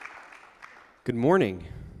Good morning.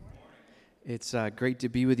 It's great to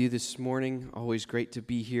be with you this morning. Always great to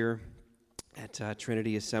be here at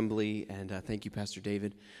Trinity Assembly, and thank you, Pastor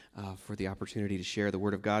David, for the opportunity to share the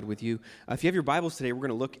Word of God with you. If you have your Bibles today, we're going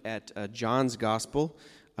to look at John's Gospel,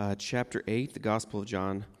 chapter 8, the Gospel of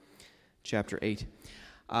John, chapter 8.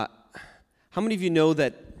 How many of you know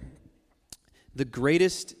that the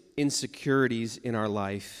greatest insecurities in our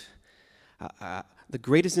life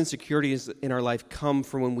come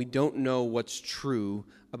from when we don't know what's true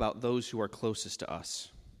about those who are closest to us.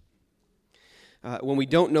 When we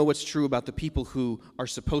don't know what's true about the people who are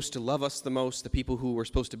supposed to love us the most, the people who we're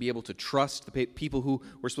supposed to be able to trust, the people who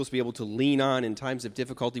we're supposed to be able to lean on in times of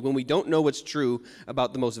difficulty, when we don't know what's true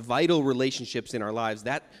about the most vital relationships in our lives,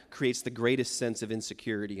 that creates the greatest sense of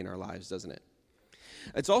insecurity in our lives, doesn't it?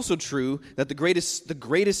 It's also true that the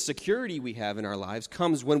greatest security we have in our lives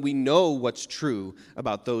comes when we know what's true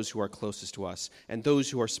about those who are closest to us, and those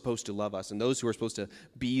who are supposed to love us, and those who are supposed to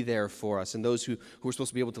be there for us, and those who are supposed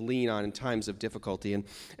to be able to lean on in times of difficulty.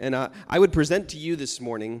 And I would present to you this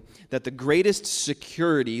morning that the greatest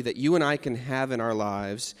security that you and I can have in our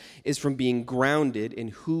lives is from being grounded in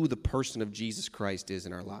who the person of Jesus Christ is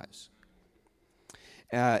in our lives.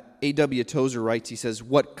 A.W. Tozer writes, he says,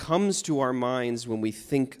 "What comes to our minds when we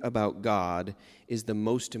think about God is the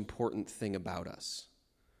most important thing about us."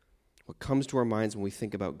 What comes to our minds when we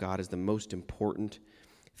think about God is the most important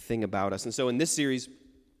thing about us. And so in this series,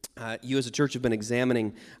 you as a church have been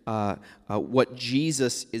examining what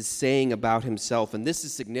Jesus is saying about himself. And this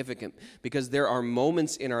is significant because there are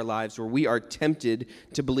moments in our lives where we are tempted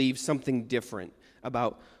to believe something different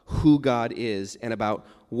about who God is and about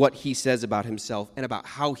what he says about himself and about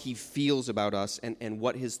how he feels about us and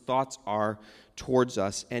what his thoughts are towards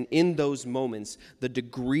us. And in those moments, the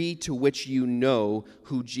degree to which you know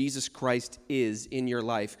who Jesus Christ is in your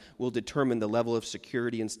life will determine the level of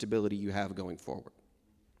security and stability you have going forward.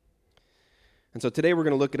 And so today we're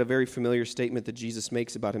going to look at a very familiar statement that Jesus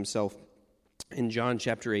makes about himself in John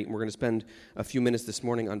chapter 8, and we're going to spend a few minutes this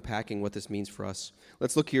morning unpacking what this means for us.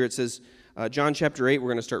 Let's look here. It says, John chapter 8, we're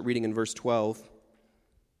going to start reading in verse 12.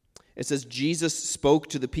 It says, "Jesus spoke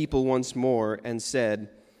to the people once more and said,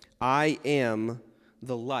 'I am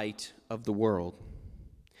the light of the world.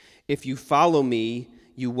 If you follow me,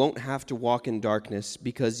 you won't have to walk in darkness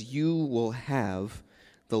because you will have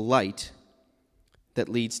the light that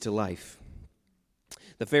leads to life.'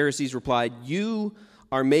 The Pharisees replied, 'You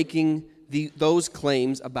are making those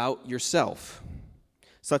claims about yourself.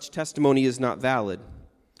 Such testimony is not valid.'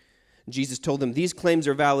 Jesus told them, 'These claims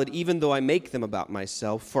are valid even though I make them about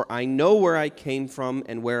myself, for I know where I came from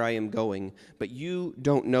and where I am going, but you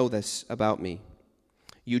don't know this about me.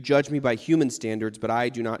 You judge me by human standards, but I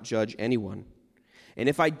do not judge anyone. And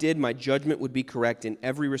if I did, my judgment would be correct in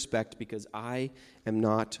every respect because I am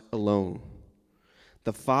not alone.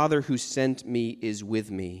 The Father who sent me is with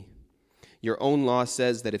me. Your own law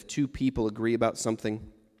says that if two people agree about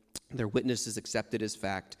something, their witness is accepted as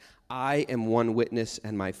fact. I am one witness,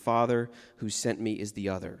 and my Father who sent me is the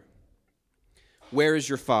other.' 'Where is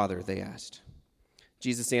your Father?' they asked.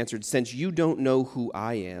 Jesus answered, 'Since you don't know who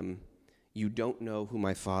I am, you don't know who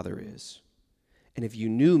my Father is. And if you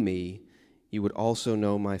knew me, you would also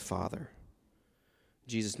know my Father.'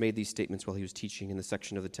 Jesus made these statements while he was teaching in the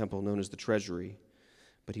section of the temple known as the treasury,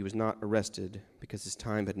 but he was not arrested because his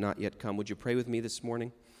time had not yet come." Would you pray with me this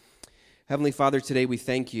morning? Heavenly Father, today we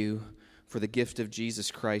thank you for the gift of Jesus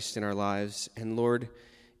Christ in our lives. And Lord,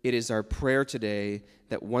 it is our prayer today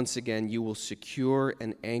that once again you will secure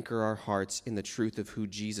and anchor our hearts in the truth of who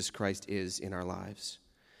Jesus Christ is in our lives.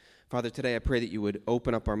 Father, today I pray that you would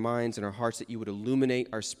open up our minds and our hearts, that you would illuminate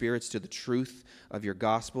our spirits to the truth of your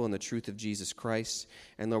gospel and the truth of Jesus Christ.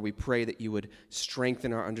 And Lord, we pray that you would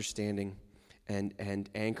strengthen our understanding and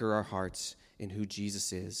anchor our hearts in who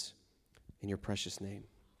Jesus is. In your precious name.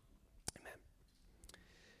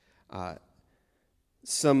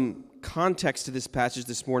 Some context to this passage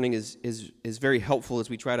this morning is very helpful as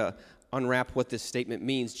we try to unwrap what this statement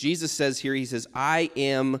means. Jesus says here, he says, "I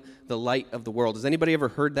am the light of the world." Has anybody ever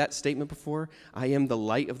heard that statement before? I am the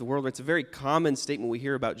light of the world. It's a very common statement we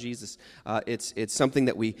hear about Jesus. It's something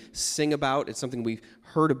that we sing about. It's something we've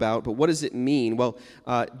heard about. But what does it mean? Well,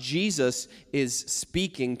 Jesus is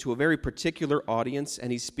speaking to a very particular audience,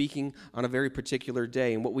 and he's speaking on a very particular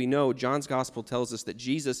day. And what we know, John's gospel tells us that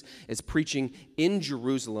Jesus is preaching in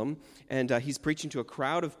Jerusalem, and he's preaching to a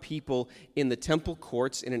crowd of people in the temple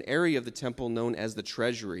courts in an area of the temple known as the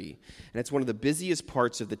treasury. And it's one of the busiest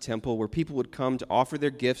parts of the temple where people would come to offer their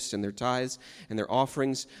gifts and their tithes and their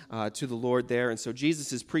offerings to the Lord there. And so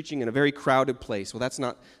Jesus is preaching in a very crowded place. Well, that's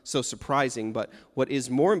not so surprising, but what is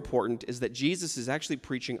more important is that Jesus is actually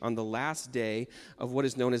preaching on the last day of what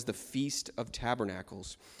is known as the Feast of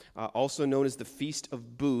Tabernacles, also known as the Feast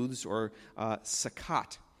of Booths, or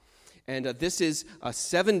Sukkot. And this is a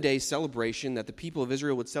 7-day celebration that the people of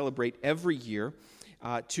Israel would celebrate every year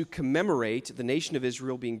to commemorate the nation of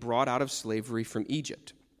Israel being brought out of slavery from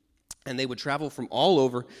Egypt. And they would travel from all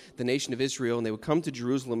over the nation of Israel, and they would come to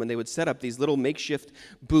Jerusalem, and they would set up these little makeshift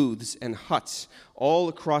booths and huts all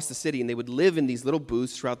across the city, and they would live in these little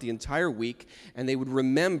booths throughout the entire week, and they would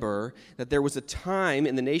remember that there was a time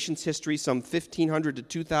in the nation's history, some 1,500 to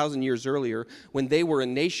 2,000 years earlier, when they were a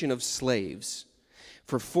nation of slaves.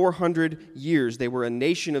 For 400 years, they were a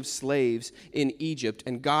nation of slaves in Egypt,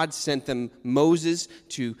 and God sent them Moses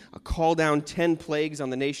to call down 10 plagues on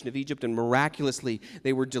the nation of Egypt, and miraculously,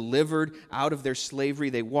 they were delivered out of their slavery.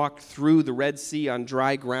 They walked through the Red Sea on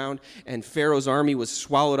dry ground, and Pharaoh's army was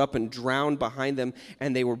swallowed up and drowned behind them,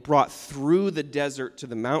 and they were brought through the desert to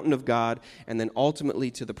the mountain of God, and then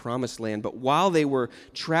ultimately to the promised land. But while they were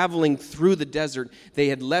traveling through the desert, they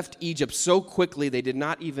had left Egypt so quickly they did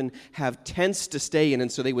not even have tents to stay in.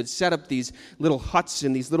 And so they would set up these little huts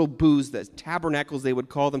and these little booths, the tabernacles they would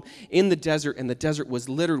call them, in the desert. And the desert was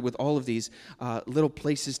littered with all of these little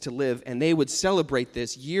places to live. And they would celebrate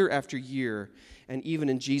this year after year. And even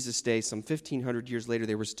in Jesus' day, some 1,500 years later,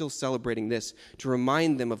 they were still celebrating this to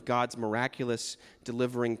remind them of God's miraculous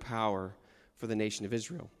delivering power for the nation of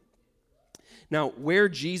Israel. Now, where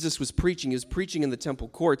Jesus was preaching, he was preaching in the temple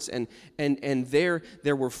courts, and there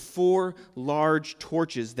were 4 large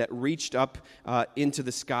torches that reached up into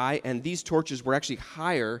the sky, and these torches were actually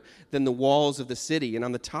higher than the walls of the city. And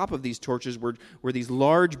on the top of these torches were these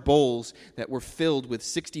large bowls that were filled with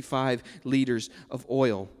 65 liters of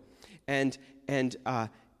oil. And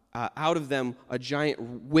out of them, a giant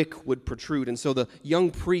wick would protrude. And so the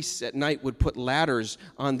young priests at night would put ladders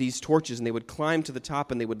on these torches, and they would climb to the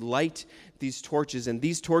top, and they would light these torches. And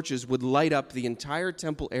these torches would light up the entire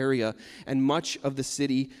temple area and much of the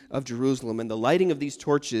city of Jerusalem. And the lighting of these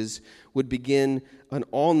torches would begin an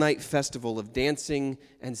all-night festival of dancing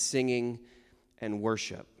and singing and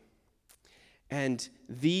worship. And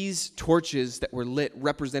these torches that were lit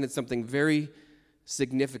represented something very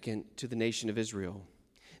significant to the nation of Israel.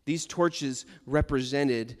 These torches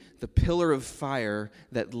represented the pillar of fire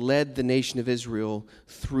that led the nation of Israel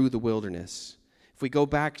through the wilderness. If we go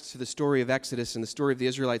back to the story of Exodus and the story of the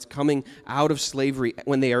Israelites coming out of slavery,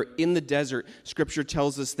 when they are in the desert, Scripture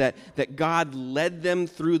tells us that God led them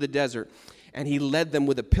through the desert, and he led them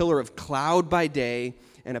with a pillar of cloud by day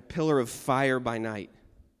and a pillar of fire by night.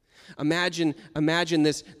 Imagine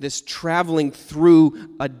this traveling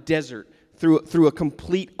through a desert, through a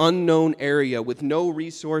complete unknown area with no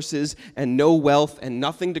resources and no wealth and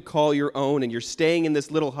nothing to call your own, and you're staying in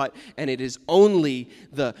this little hut, and it is only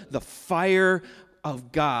the fire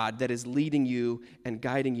of God that is leading you and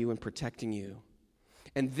guiding you and protecting you.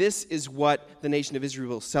 And this is what the nation of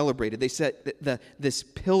Israel celebrated. They said that this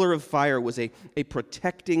pillar of fire was a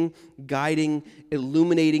protecting, guiding,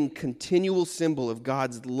 illuminating, continual symbol of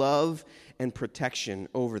God's love and protection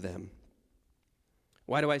over them.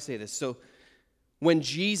 Why do I say this? So when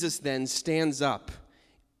Jesus then stands up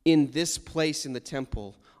in this place in the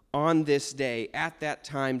temple on this day, at that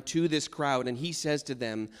time, to this crowd, and he says to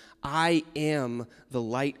them, "I am the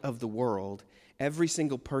light of the world," every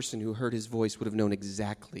single person who heard his voice would have known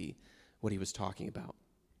exactly what he was talking about.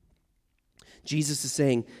 Jesus is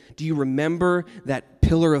saying, do you remember that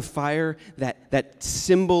pillar of fire, that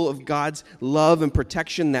symbol of God's love and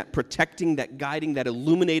protection, that protecting, that guiding, that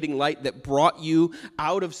illuminating light that brought you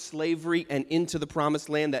out of slavery and into the promised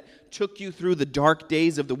land, that took you through the dark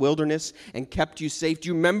days of the wilderness and kept you safe? Do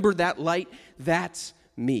you remember that light? That's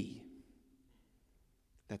me.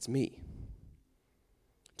 That's me.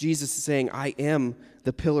 Jesus is saying, I am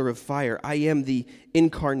the pillar of fire. I am the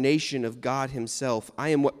incarnation of God himself. I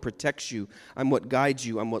am what protects you. I'm what guides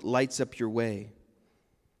you. I'm what lights up your way.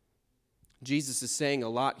 Jesus is saying a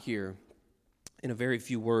lot here in a very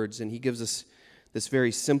few words, and he gives us this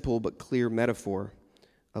very simple but clear metaphor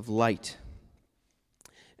of light.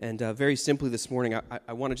 And very simply this morning,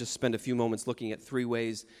 I want to just spend a few moments looking at 3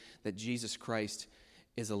 ways that Jesus Christ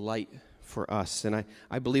is a light for us. And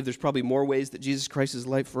I believe there's probably more ways that Jesus Christ is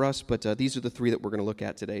light for us, but these are the 3 that we're going to look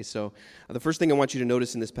at today. So the first thing I want you to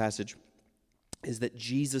notice in this passage is that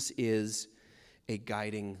Jesus is a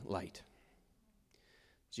guiding light.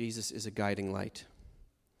 Jesus is a guiding light.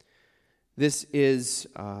 This is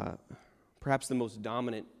perhaps the most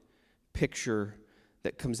dominant picture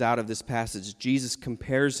that comes out of this passage. Jesus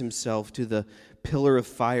compares himself to the pillar of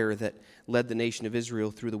fire that led the nation of Israel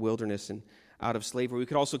through the wilderness and out of slavery. We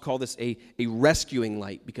could also call this a rescuing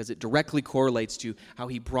light because it directly correlates to how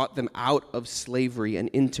he brought them out of slavery and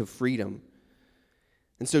into freedom.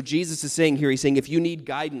 And so Jesus is saying here, he's saying if you need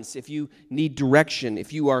guidance, if you need direction,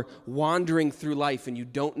 if you are wandering through life and you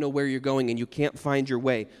don't know where you're going and you can't find your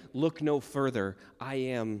way, look no further. I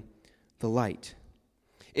am the light.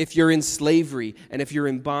 If you're in slavery and if you're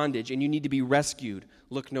in bondage and you need to be rescued,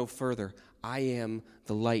 look no further. I am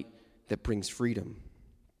the light that brings freedom.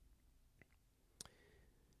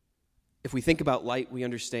 If we think about light, we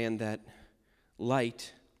understand that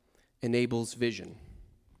light enables vision.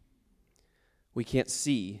 We can't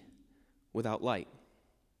see without light.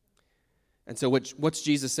 And so what's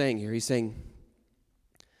Jesus saying here? He's saying,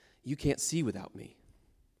 you can't see without me.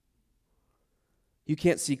 You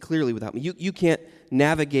can't see clearly without me. You can't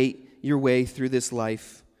navigate your way through this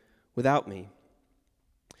life without me.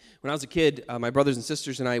 When I was a kid, my brothers and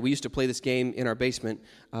sisters and I, we used to play this game in our basement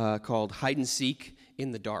called hide and seek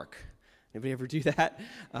in the dark. Anybody ever do that?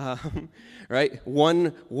 Right?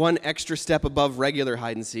 One extra step above regular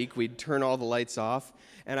hide and seek. We'd turn all the lights off.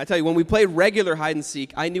 And I tell you, when we played regular hide and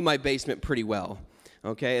seek, I knew my basement pretty well.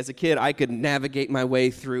 Okay, as a kid, I could navigate my way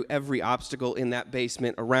through every obstacle in that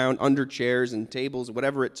basement, around under chairs and tables,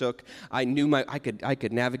 whatever it took. I knew I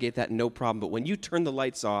could navigate that no problem. But when you turn the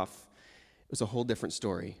lights off, it was a whole different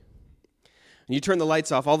story. When you turn the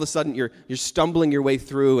lights off, all of a sudden you're stumbling your way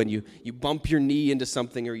through, and you bump your knee into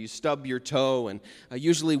something, or you stub your toe. And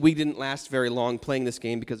usually we didn't last very long playing this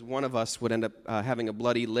game because one of us would end up having a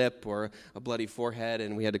bloody lip or a bloody forehead,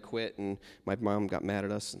 and we had to quit. And my mom got mad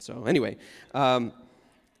at us. And so anyway.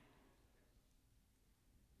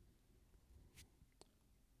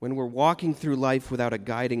 When we're walking through life without a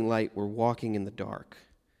guiding light, we're walking in the dark.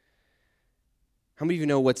 How many of you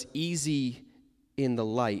know what's easy in the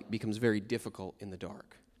light becomes very difficult in the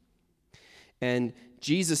dark? And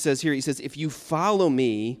Jesus says here, he says, if you follow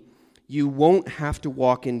me, you won't have to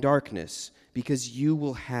walk in darkness because you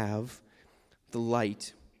will have the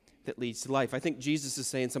light that leads to life. I think Jesus is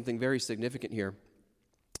saying something very significant here.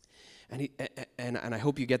 And I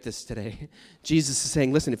hope you get this today. Jesus is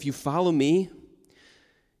saying, listen, if you follow me,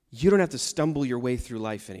 you don't have to stumble your way through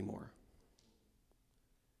life anymore.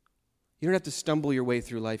 You don't have to stumble your way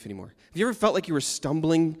through life anymore. Have you ever felt like you were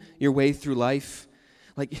stumbling your way through life?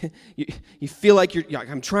 Like you feel like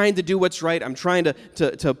I'm trying to do what's right. I'm trying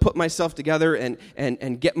to put myself together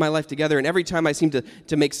and get my life together. And every time I seem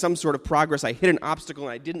to make some sort of progress, I hit an obstacle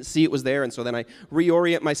and I didn't see it was there. And so then I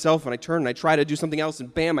reorient myself and I turn and I try to do something else.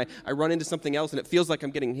 And bam, I run into something else. And it feels like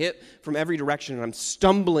I'm getting hit from every direction and I'm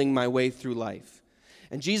stumbling my way through life.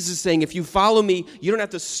 And Jesus is saying, if you follow me, you don't have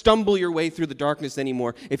to stumble your way through the darkness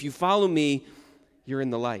anymore. If you follow me, you're in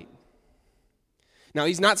the light. Now,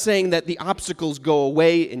 he's not saying that the obstacles go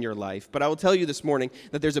away in your life, but I will tell you this morning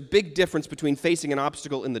that there's a big difference between facing an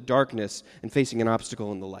obstacle in the darkness and facing an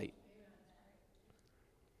obstacle in the light.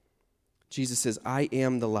 Jesus says, I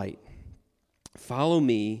am the light. Follow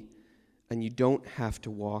me, and you don't have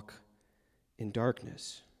to walk in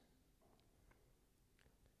darkness.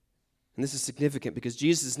 And this is significant because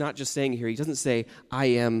Jesus is not just saying here, he doesn't say, I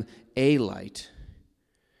am a light.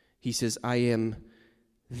 He says, I am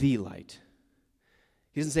the light.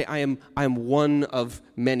 He doesn't say, I am one of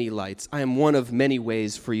many lights. I am one of many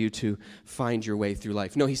ways for you to find your way through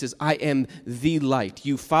life. No, he says, I am the light.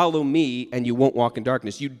 You follow me and you won't walk in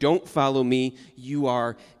darkness. You don't follow me, you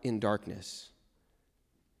are in darkness.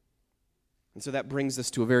 And so that brings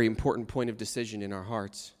us to a very important point of decision in our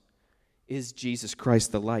hearts. Is Jesus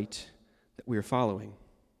Christ the light that we are following?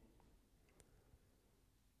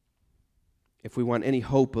 If we want any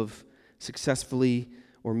hope of successfully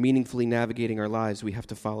or meaningfully navigating our lives, we have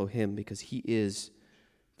to follow him because he is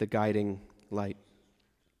the guiding light.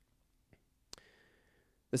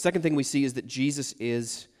 The second thing we see is that Jesus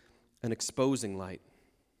is an exposing light.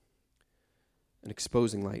 An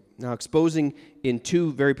exposing light. Now, exposing in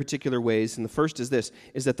two very particular ways, and the first is this,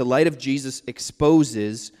 is that the light of Jesus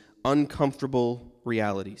exposes uncomfortable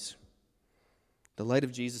realities. The light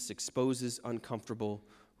of Jesus exposes uncomfortable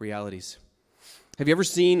realities. Have you ever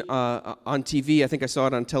seen on TV, I think I saw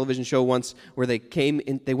it on a television show once, where they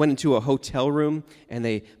went into a hotel room and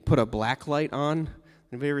they put a black light on?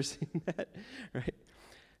 Have you ever seen that? Right?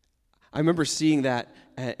 I remember seeing that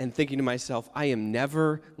and thinking to myself, I am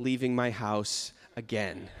never leaving my house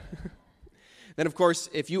again. Then, of course,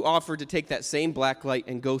 if you offered to take that same black light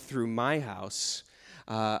and go through my house,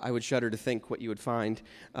 I would shudder to think what you would find.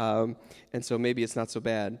 And so maybe it's not so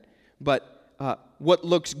bad. But what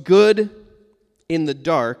looks good in the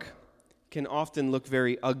dark can often look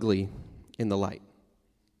very ugly in the light.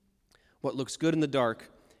 What looks good in the dark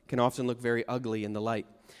can often look very ugly in the light.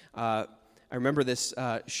 I remember this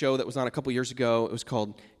show that was on a couple years ago. It was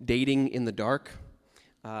called Dating in the Dark.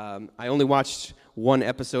 I only watched one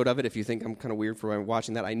episode of it. If you think I'm kind of weird for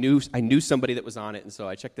watching that, I knew somebody that was on it, and so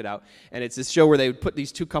I checked it out. And it's this show where they would put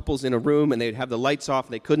these two couples in a room, and they'd have the lights off,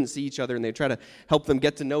 and they couldn't see each other, and they'd try to help them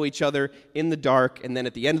get to know each other in the dark. And then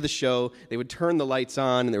at the end of the show, they would turn the lights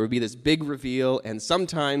on, and there would be this big reveal. And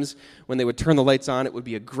sometimes when they would turn the lights on, it would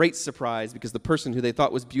be a great surprise because the person who they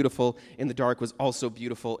thought was beautiful in the dark was also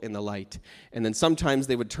beautiful in the light. And then sometimes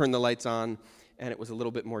they would turn the lights on, and it was a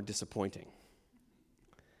little bit more disappointing.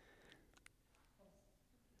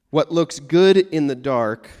 What looks good in the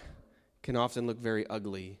dark can often look very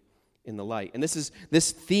ugly in the light. And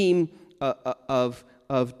this theme of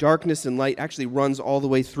darkness and light actually runs all the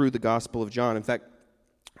way through the Gospel of John. In fact,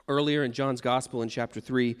 earlier in John's Gospel in chapter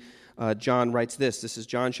 3, John writes this. This is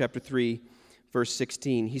John chapter 3, verse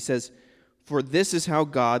 16. He says, "For this is how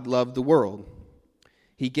God loved the world.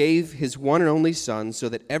 He gave his one and only Son so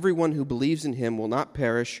that everyone who believes in him will not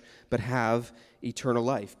perish but have eternal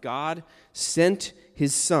life." God sent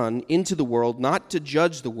his Son into the world not to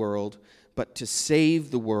judge the world, but to save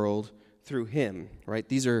the world through him. Right?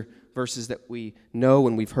 These are verses that we know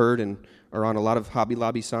and we've heard and are on a lot of Hobby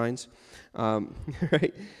Lobby signs.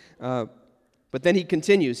 Right? But then he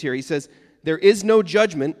continues here. He says, "There is no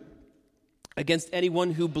judgment against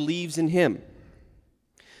anyone who believes in him.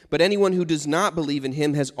 But anyone who does not believe in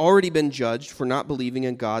him has already been judged for not believing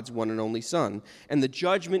in God's one and only Son. And the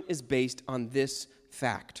judgment is based on this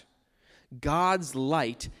fact. God's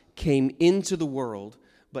light came into the world,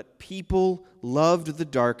 but people loved the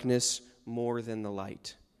darkness more than the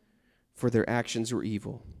light, for their actions were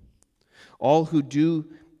evil. All who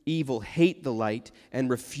do evil hate the light and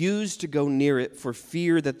refuse to go near it for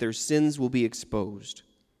fear that their sins will be exposed.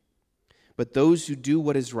 But those who do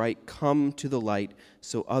what is right come to the light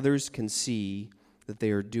so others can see that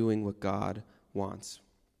they are doing what God wants."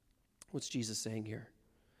 What's Jesus saying here?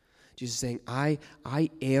 Jesus is saying, I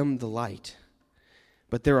am the light,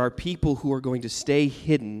 but there are people who are going to stay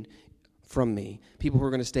hidden from me, people who are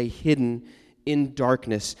going to stay hidden in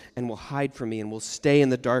darkness and will hide from me and will stay in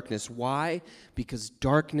the darkness. Why? Because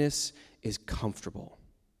darkness is comfortable.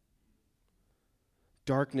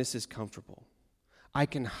 Darkness is comfortable. I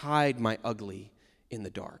can hide my ugly in the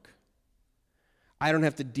dark. I don't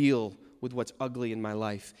have to deal with what's ugly in my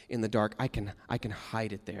life in the dark. I can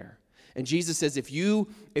hide it there. And Jesus says, if you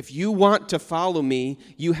want to follow me,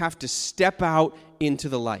 you have to step out into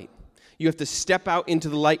the light. You have to step out into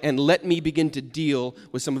the light and let me begin to deal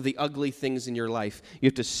with some of the ugly things in your life. You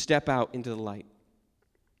have to step out into the light.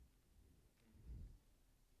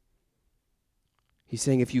 He's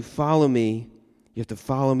saying, if you follow me, you have to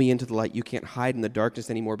follow me into the light. You can't hide in the darkness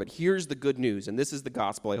anymore. But here's the good news, and this is the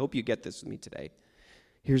gospel. I hope you get this with me today.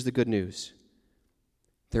 Here's the good news.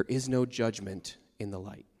 There is no judgment in the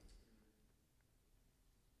light.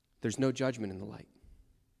 There's no judgment in the light.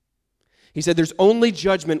 He said there's only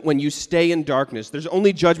judgment when you stay in darkness. There's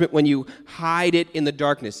only judgment when you hide it in the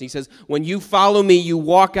darkness. He says, when you follow me, you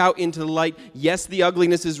walk out into the light. Yes, the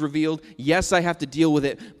ugliness is revealed. Yes, I have to deal with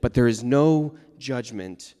it. But there is no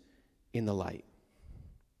judgment in the light.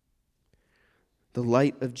 The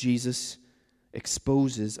light of Jesus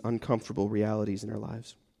exposes uncomfortable realities in our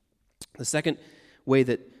lives. The second way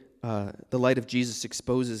that the light of Jesus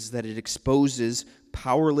exposes is that it exposes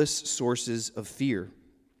powerless sources of fear.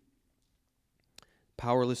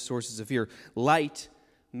 Powerless sources of fear. Light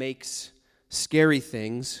makes scary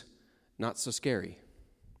things not so scary.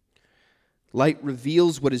 Light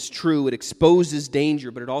reveals what is true. It exposes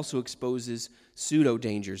danger, but it also exposes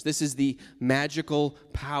pseudo-dangers. This is the magical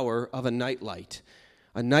power of a nightlight.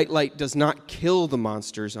 A nightlight does not kill the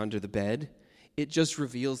monsters under the bed. It just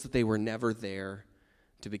reveals that they were never there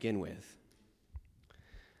to begin with.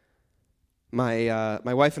 My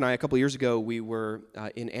wife and I, a couple years ago, we were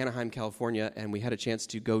in Anaheim, California, and we had a chance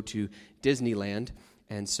to go to Disneyland.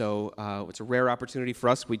 And so it's a rare opportunity for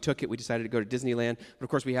us. We took it. We decided to go to Disneyland. But, of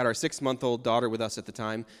course, we had our 6-month-old daughter with us at the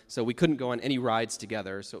time, so we couldn't go on any rides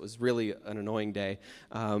together. So it was really an annoying day.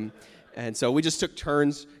 And so we just took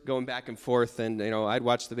turns going back and forth. And, I'd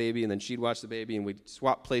watch the baby, and then she'd watch the baby, and we'd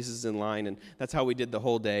swap places in line. And that's how we did the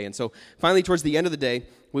whole day. And so finally, towards the end of the day,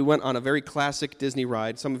 we went on a very classic Disney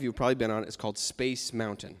ride. Some of you have probably been on it. It's called Space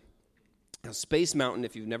Mountain. Now, Space Mountain,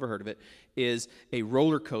 if you've never heard of it, is a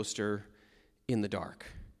roller coaster in the dark.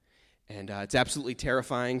 And it's absolutely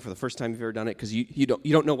terrifying for the first time you've ever done it because you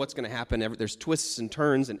don't know what's going to happen. There's twists and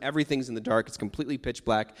turns, and everything's in the dark. It's completely pitch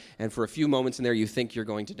black, and for a few moments in there, you think you're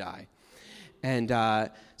going to die. And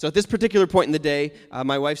so at this particular point in the day,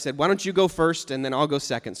 my wife said, why don't you go first, and then I'll go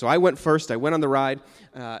second. So I went first. I went on the ride,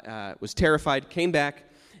 was terrified, came back,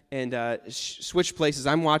 and switched places.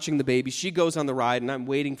 I'm watching the baby. She goes on the ride, and I'm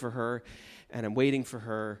waiting for her, and I'm waiting for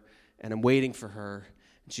her, and I'm waiting for her.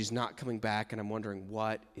 And she's not coming back, and I'm wondering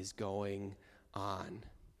what is going on.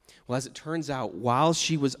 Well, as it turns out, while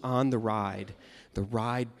she was on the ride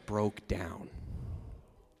broke down.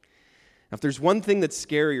 Now, if there's one thing that's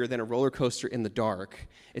scarier than a roller coaster in the dark,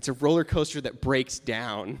 it's a roller coaster that breaks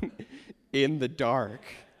down in the dark.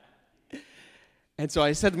 And so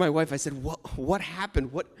I said to my wife, I said, what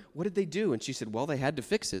happened? What did they do? And she said, well, they had to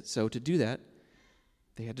fix it. So to do that,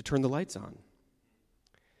 they had to turn the lights on.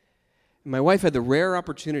 And my wife had the rare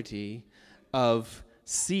opportunity of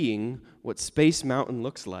seeing what Space Mountain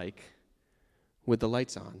looks like with the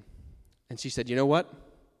lights on. And she said, you know what?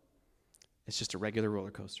 It's just a regular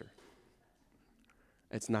roller coaster.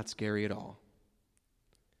 It's not scary at all.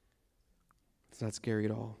 It's not scary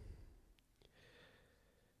at all.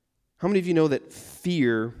 How many of you know that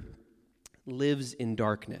fear lives in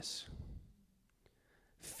darkness?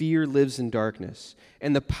 Fear lives in darkness.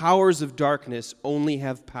 And the powers of darkness only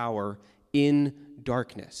have power in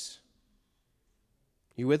darkness.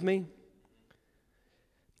 You with me?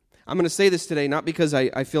 I'm going to say this today not because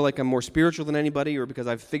I feel like I'm more spiritual than anybody or because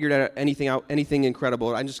I've figured out anything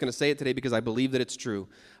incredible. I'm just going to say it today because I believe that it's true.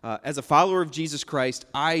 As a follower of Jesus Christ,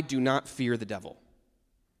 I do not fear the devil.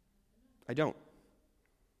 I don't.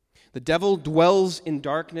 The devil dwells in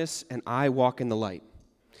darkness, and I walk in the light.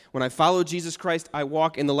 When I follow Jesus Christ, I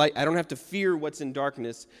walk in the light. I don't have to fear what's in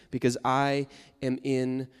darkness because I am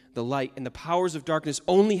in the light. And the powers of darkness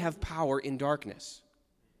only have power in darkness.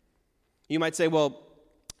 You might say, well,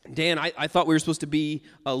 Dan, I thought we were supposed to be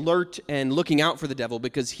alert and looking out for the devil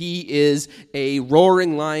because he is a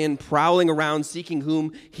roaring lion prowling around seeking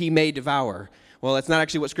whom he may devour. Well, that's not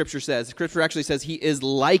actually what Scripture says. Scripture actually says he is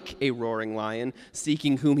like a roaring lion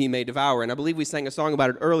seeking whom he may devour. And I believe we sang a song about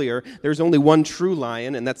it earlier. There's only one true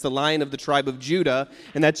lion, and that's the Lion of the tribe of Judah,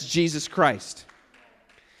 and that's Jesus Christ.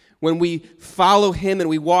 When we follow him and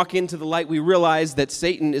we walk into the light, we realize that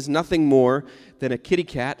Satan is nothing more than a kitty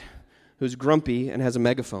cat who's grumpy and has a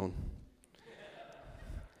megaphone.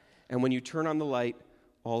 And when you turn on the light,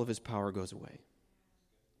 all of his power goes away.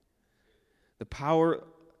 The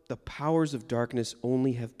powers of darkness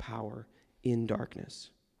only have power in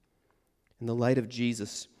darkness. And the light of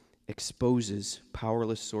Jesus exposes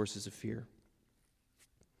powerless sources of fear.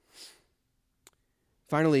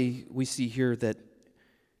 Finally, we see here that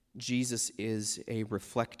Jesus is a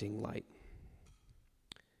reflecting light.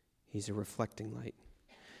 He's a reflecting light.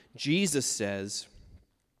 Jesus says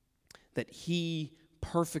that he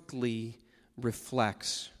perfectly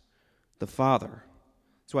reflects the Father.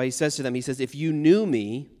 That's why he says to them, he says, if you knew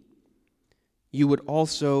me, you would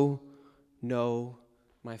also know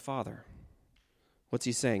my Father. What's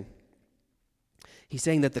he saying? He's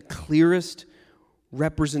saying that the clearest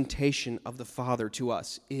representation of the Father to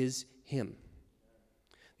us is him.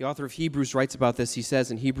 The author of Hebrews writes about this. He says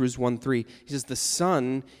in Hebrews 1:3, he says, the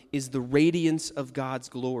Son is the radiance of God's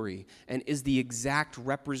glory and is the exact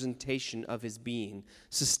representation of his being,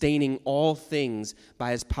 sustaining all things by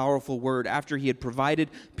his powerful word. After he had provided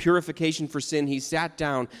purification for sin, he sat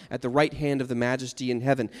down at the right hand of the majesty in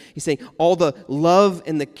heaven. He's saying all the love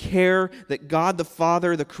and the care that God the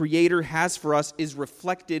Father, the Creator, has for us is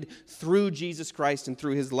reflected through Jesus Christ and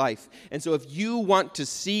through his life. And so if you want to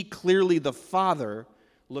see clearly the Father,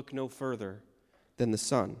 look no further than the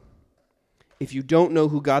Son. If you don't know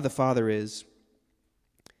who God the Father is,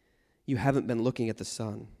 you haven't been looking at the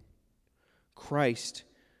Son. Christ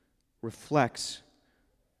reflects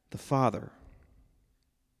the Father.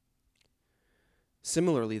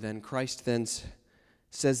 Similarly, then, Christ then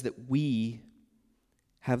says that we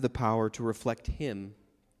have the power to reflect him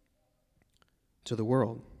to the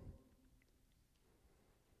world.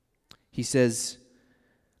 He says,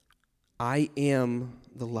 I am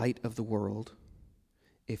the light of the world.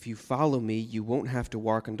 If you follow me, you won't have to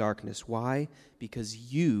walk in darkness. Why? Because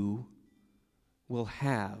you will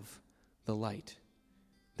have the light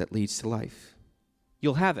that leads to life.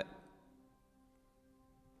 You'll have it.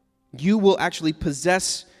 You will actually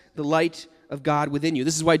possess the light of God within you.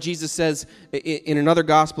 This is why Jesus says in another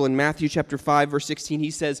gospel, in Matthew chapter 5, verse 16,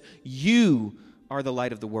 he says, you are the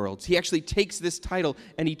light of the world. He actually takes this title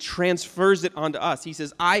and he transfers it onto us. He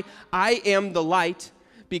says, I am the light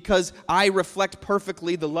because I reflect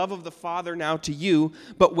perfectly the love of the Father now to you,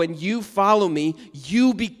 but when you follow me,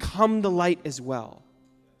 you become the light as well.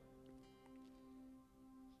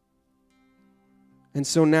 And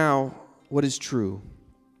so now, what is true?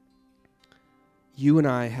 You and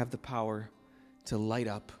I have the power to light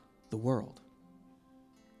up the world.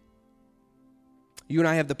 You and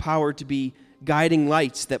I have the power to be guiding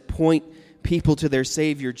lights that point people to their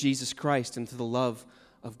Savior, Jesus Christ, and to the love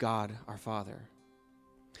of God, our Father.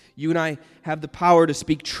 You and I have the power to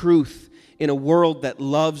speak truth in a world that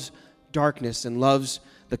loves darkness and loves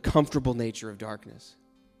the comfortable nature of darkness.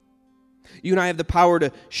 You and I have the power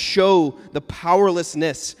to show the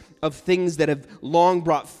powerlessness of things that have long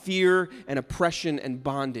brought fear and oppression and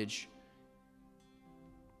bondage.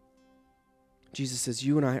 Jesus says,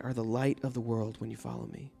 you and I are the light of the world when you follow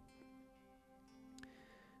me.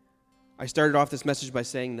 I started off this message by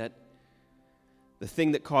saying that the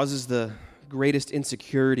thing that causes the greatest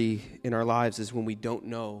insecurity in our lives is when we don't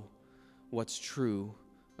know what's true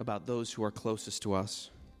about those who are closest to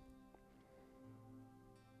us.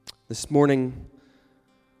 This morning,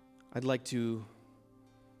 I'd like to,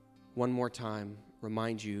 one more time,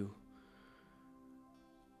 remind you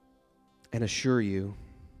and assure you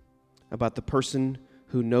about the person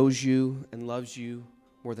who knows you and loves you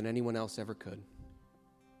more than anyone else ever could.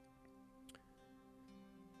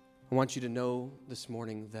 I want you to know this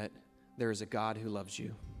morning that there is a God who loves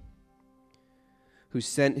you, who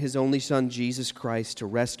sent his only Son, Jesus Christ, to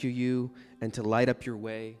rescue you and to light up your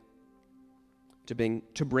way,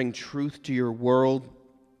 to bring truth to your world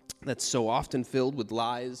that's so often filled with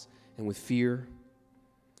lies and with fear,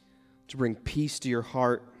 to bring peace to your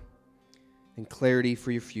heart and clarity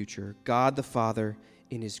for your future. God the Father,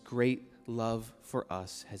 in his great love for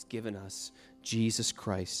us, has given us Jesus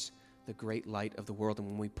Christ, the great light of the world. And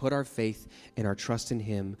when we put our faith and our trust in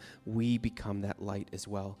him, we become that light as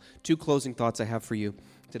well. 2 closing thoughts I have for you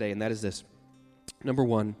today, and that is this. Number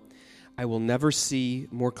 1, I will never see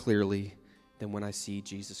more clearly than when I see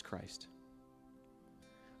Jesus Christ.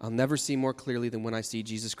 I'll never see more clearly than when I see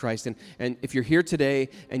Jesus Christ. And if you're here today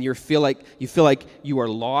and you feel like you are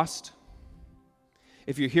lost,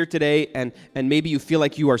 if you're here today and maybe you feel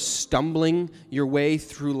like you are stumbling your way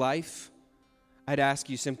through life, I'd ask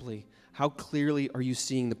you simply, how clearly are you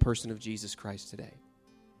seeing the person of Jesus Christ today?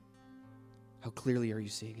 How clearly are you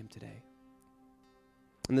seeing him today?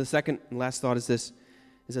 And the second and last thought is this,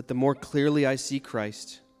 is that the more clearly I see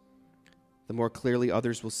Christ, the more clearly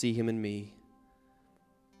others will see him in me.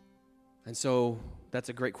 And so that's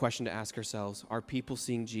a great question to ask ourselves. Are people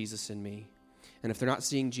seeing Jesus in me? And if they're not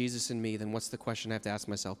seeing Jesus in me, then what's the question I have to ask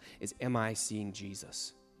myself is, am I seeing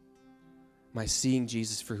Jesus? Am I seeing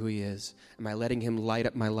Jesus for who he is? Am I letting him light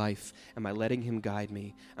up my life? Am I letting him guide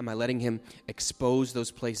me? Am I letting him expose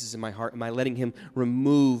those places in my heart? Am I letting him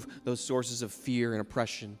remove those sources of fear and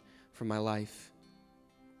oppression from my life?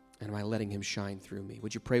 And am I letting him shine through me?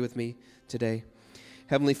 Would you pray with me today?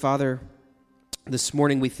 Heavenly Father, this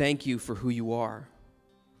morning we thank you for who you are.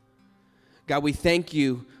 God, we thank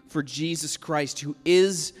you for Jesus Christ, who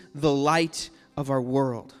is the light of our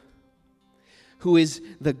world, who is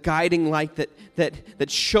the guiding light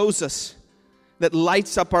that shows us, that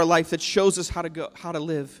lights up our life, that shows us how to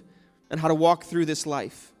live and how to walk through this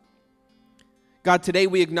life. God, today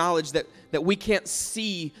we acknowledge that we can't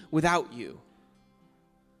see without you.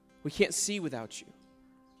 We can't see without you.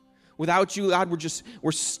 Without you, God,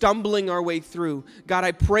 we're stumbling our way through. God,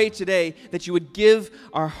 I pray today that you would give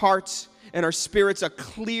our hearts and our spirits a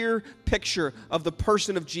clear picture of the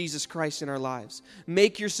person of Jesus Christ in our lives.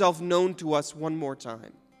 Make yourself known to us one more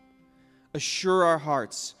time. Assure our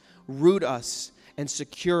hearts, root us, and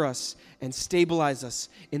secure us, and stabilize us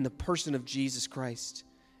in the person of Jesus Christ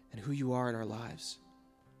and who you are in our lives.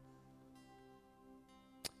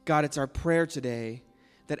 God, it's our prayer today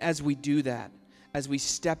that as we do that, as we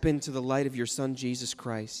step into the light of your Son, Jesus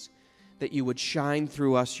Christ, that you would shine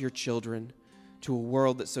through us, your children, to a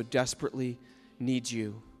world that so desperately needs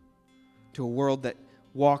you, to a world that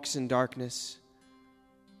walks in darkness.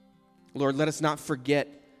 Lord, let us not forget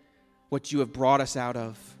what you have brought us out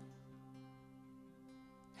of.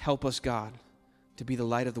 Help us, God, to be the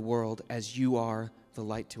light of the world as you are the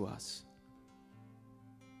light to us.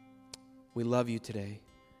 We love you today.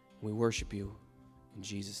 We worship you in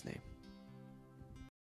Jesus' name.